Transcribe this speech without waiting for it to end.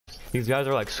These guys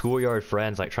are like schoolyard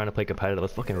friends, like trying to play competitive.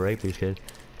 Let's fucking rape these kids.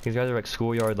 These guys are like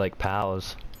schoolyard like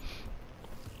pals.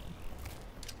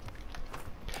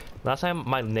 Last time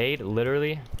my nade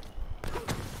literally,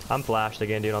 I'm flashed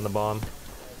again, dude, on the bomb.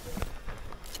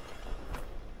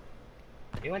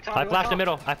 I flashed the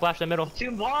middle. I flashed the middle.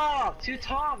 Too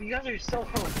top. You guys are so.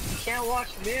 You can't watch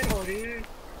middle, dude.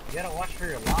 You gotta watch for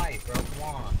your life, bro. Come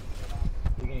on.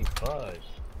 You're getting pushed.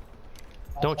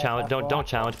 Don't challenge. Don't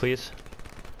challenge, please.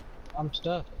 I'm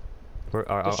stuck.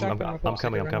 I'm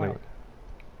coming.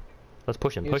 Let's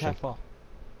push him. Push him.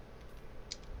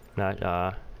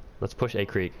 Nah, let's push A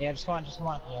Creek. Yeah, just come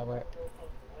on. Yeah, we're.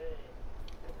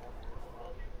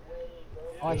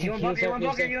 Oh, you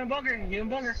in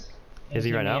bunker. Is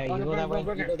he right now? Yeah, you go that way.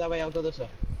 You go that way. I'll go this way.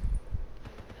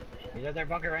 He's at their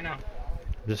bunker right now.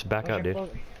 Just back up, dude.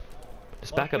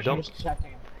 Just back up. Don't.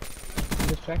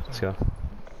 Let's go.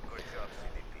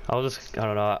 I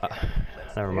don't know.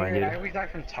 Never mind, dude. I always die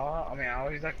from top. I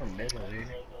always die from middle, dude.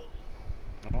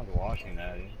 No one's watching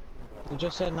that, dude. You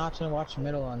just said not to watch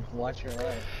middle and watch your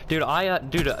right. Dude, I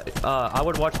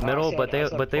would watch middle, but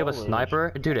they have a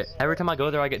sniper. Dude, every time I go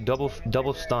there, I get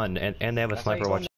double stunned, and they have a sniper watching.